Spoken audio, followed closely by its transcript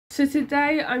So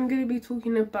today I'm going to be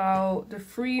talking about the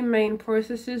three main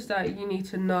processes that you need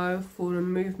to know for the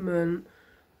movement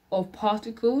of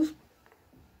particles.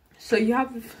 So you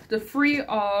have the three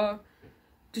are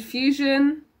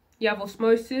diffusion, you have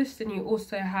osmosis, and you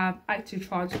also have active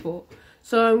transport.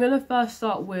 So I'm going to first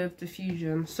start with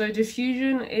diffusion. So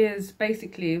diffusion is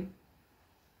basically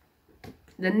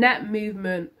the net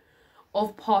movement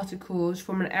of particles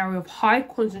from an area of high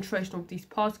concentration of these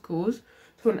particles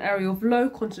to an area of low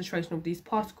concentration of these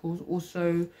particles,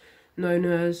 also known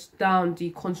as down the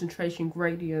concentration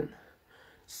gradient.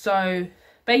 So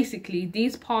basically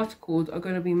these particles are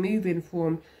going to be moving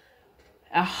from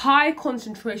a high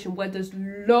concentration where there's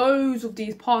loads of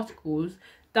these particles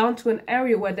down to an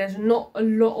area where there's not a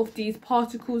lot of these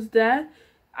particles there,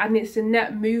 and it's a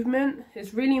net movement.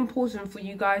 It's really important for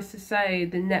you guys to say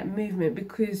the net movement,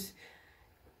 because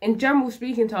in general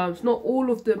speaking terms, not all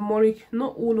of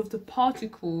the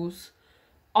particles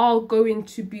are going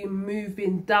to be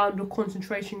moving down the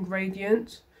concentration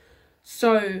gradient.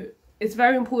 So it's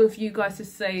very important for you guys to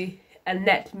say a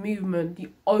net movement, the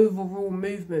overall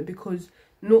movement, because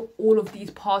not all of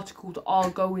these particles are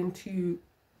going to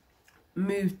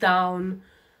move down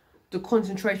the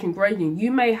concentration gradient.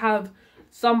 You may have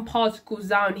some particles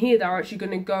down here that are actually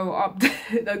going to go up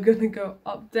there. They're going to go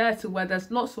up there to where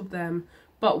there's lots of them.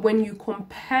 But when you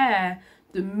compare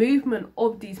the movement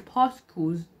of these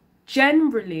particles,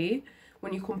 generally,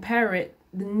 when you compare it,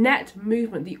 the net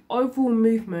movement, the overall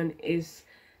movement is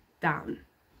down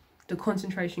the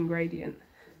concentration gradient.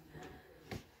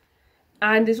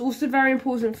 And it's also very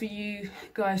important for you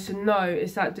guys to know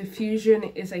is that diffusion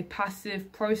is a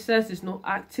passive process, it's not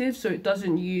active. So it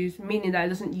doesn't use, meaning that it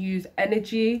doesn't use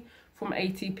energy from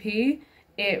ATP.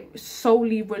 It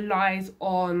solely relies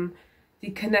on the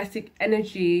kinetic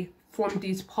energy from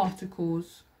these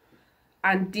particles,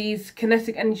 and these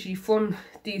kinetic energy from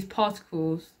these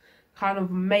particles kind of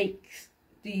makes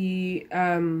the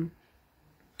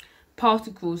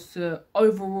particles to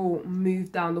overall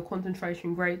move down the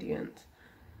concentration gradient.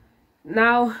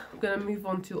 Now I'm going to move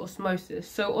on to osmosis.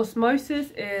 So osmosis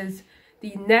is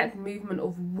the net movement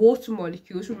of water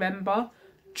molecules, remember,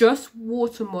 just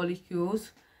water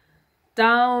molecules,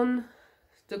 down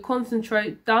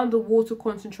the water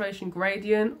concentration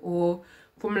gradient, or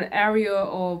from an area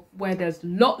of where there's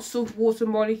lots of water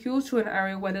molecules to an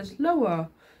area where there's not a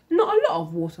lot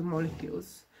of water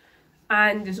molecules.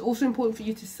 And it's also important for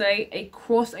you to say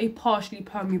across a partially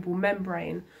permeable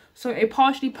membrane. So a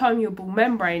partially permeable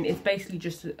membrane is basically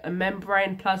just a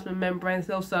membrane, plasma membrane,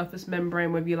 cell surface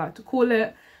membrane, whatever you like to call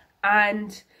it.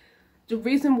 And the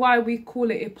reason why we call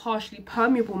it a partially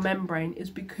permeable membrane is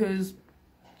because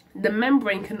the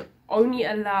membrane can only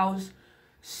allow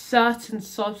certain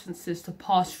substances to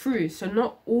pass through. So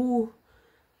not all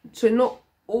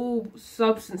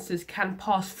substances can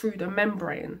pass through the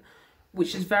membrane,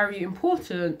 which is very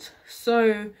important.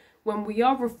 So when we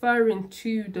are referring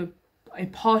to a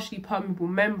partially permeable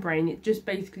membrane, it just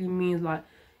basically means like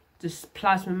this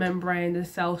plasma membrane, the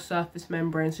cell surface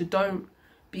membrane. So don't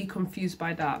be confused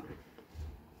by that.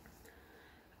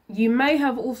 You may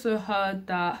have also heard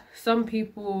that some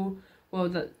people, well,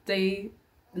 that they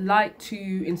like to,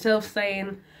 instead of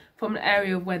saying from an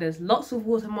area where there's lots of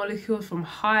water molecules, from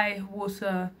high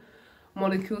water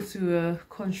molecules to a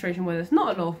concentration where there's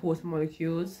not a lot of water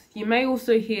molecules, you may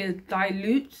also hear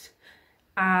dilute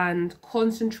and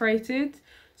concentrated.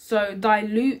 So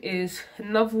dilute is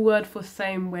another word for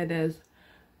saying where there's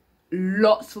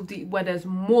where there's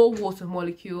more water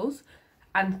molecules,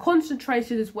 and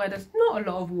concentrated is where there's not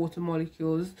a lot of water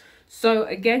molecules. So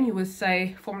again, you would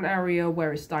say from an area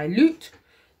where it's dilute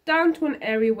down to an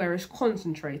area where it's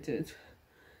concentrated.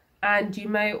 And you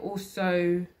may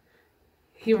also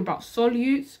hear about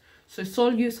solutes. So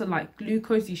solutes are like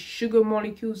glucose, these sugar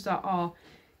molecules that are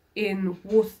in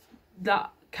water,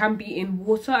 that can be in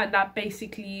water, and that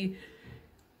basically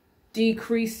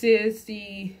decreases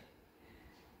the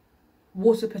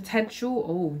water potential.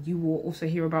 Oh, you will also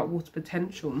hear about water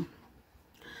potential.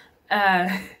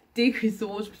 Decrease the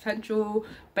water potential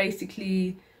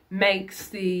basically makes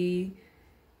the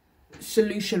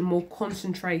solution more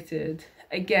concentrated.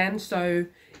 Again, so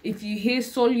if you hear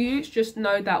solutes, just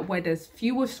know that where there's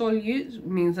fewer solutes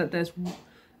means that there's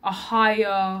a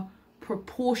higher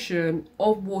proportion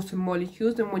of water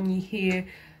molecules, and when you hear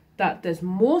that there's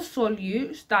more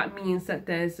solutes, that means that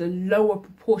there's a lower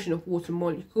proportion of water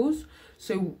molecules.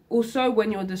 So also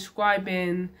when you're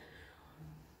describing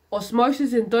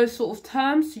osmosis in those sort of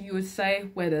terms, you would say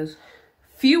where there's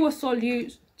fewer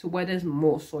solutes to where there's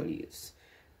more solutes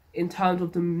in terms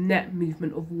of the net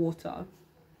movement of water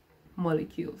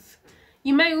molecules.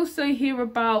 You may also hear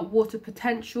about water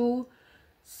potential.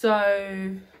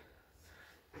 So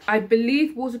I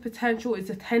believe water potential is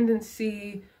a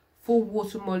tendency for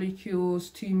water molecules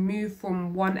to move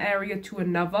from one area to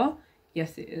another.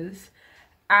 Yes, it is.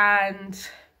 And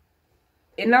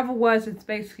in other words, it's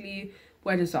basically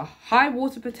where there's a high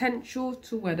water potential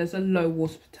to where there's a low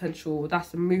water potential. That's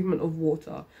the movement of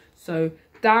water. So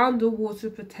down the water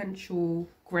potential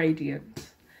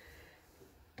gradient.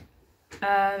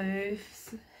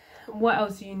 What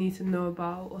else do you need to know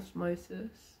about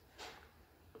osmosis?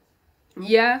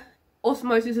 Yeah,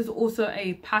 osmosis is also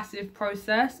a passive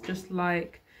process, just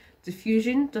like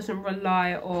diffusion. Doesn't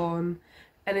rely on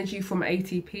energy from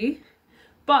ATP.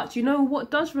 But you know what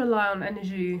does rely on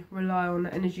energy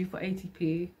for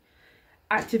ATP?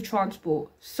 Active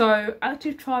transport. So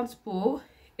active transport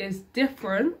is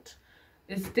different.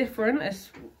 It's different as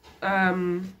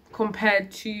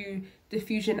compared to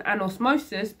diffusion and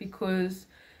osmosis, because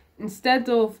instead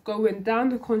of going down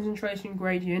the concentration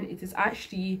gradient, it is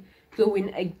actually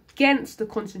going against the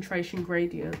concentration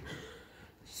gradient.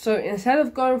 So instead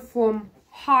of going from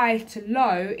high to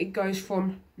low, it goes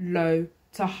from low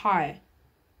to high.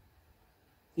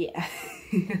 Yeah.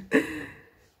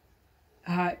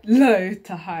 Low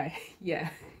to high. Yeah.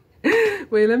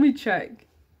 Wait, let me check.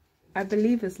 I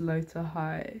believe it's low to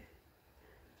high.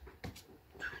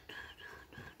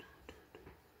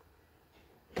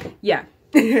 Yeah.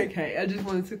 Okay, I just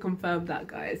wanted to confirm that,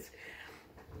 guys.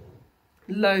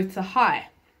 Low to high.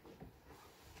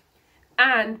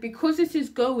 And because this is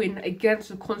going against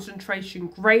the concentration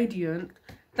gradient,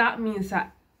 that means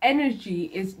that energy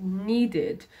is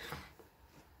needed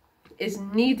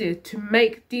to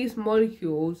make these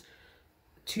molecules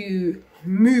to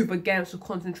move against the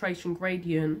concentration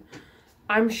gradient.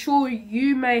 I'm sure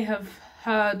you may have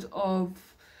heard of,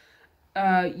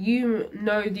 you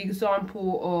know the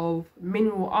example of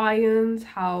mineral ions,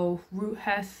 how root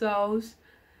hair cells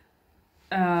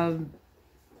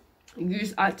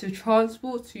use active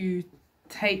transport to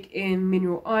take in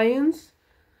mineral ions.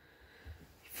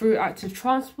 Through active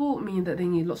transport, meaning that they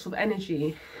need lots of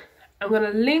energy. I'm going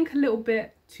to link a little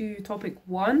bit to topic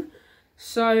 1.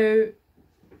 So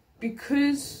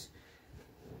because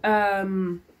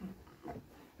active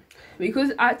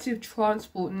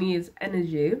transport needs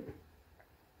energy,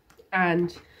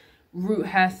 and root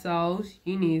hair cells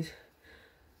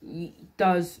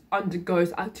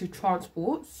undergoes active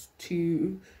transports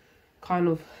to kind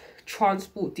of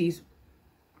transport these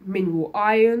mineral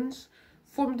ions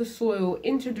from the soil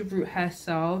into the root hair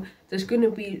cell. There's going to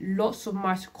be lots of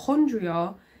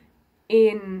mitochondria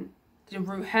in the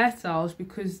root hair cells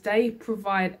because they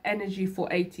provide energy for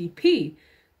ATP.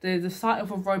 They're the site of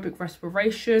aerobic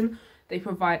respiration. They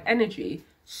provide energy.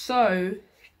 So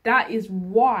that is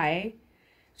why,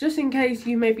 just in case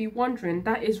you may be wondering,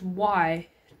 that is why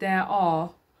there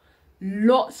are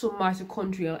lots of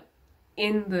mitochondria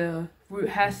in the root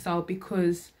hair cell,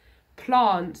 because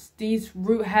plants, these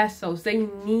root hair cells, they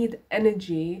need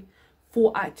energy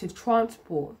for active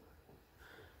transport.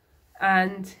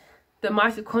 And the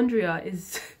mitochondria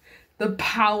is the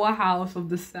powerhouse of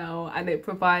the cell, and it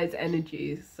provides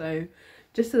energy. So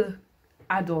just to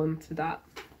add on to that.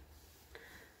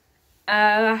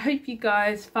 I hope you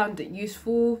guys found it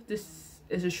useful. This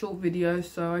is a short video,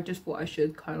 so I just thought I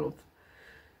should kind of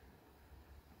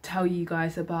tell you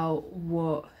guys about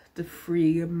what the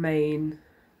 3 main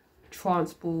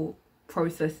transport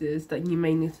processes that you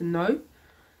may need to know.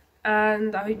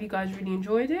 And I hope you guys really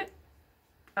enjoyed it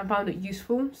and found it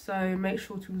useful. So make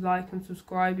sure to like and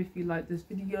subscribe if you like this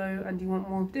video and you want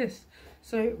more of this.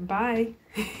 So bye.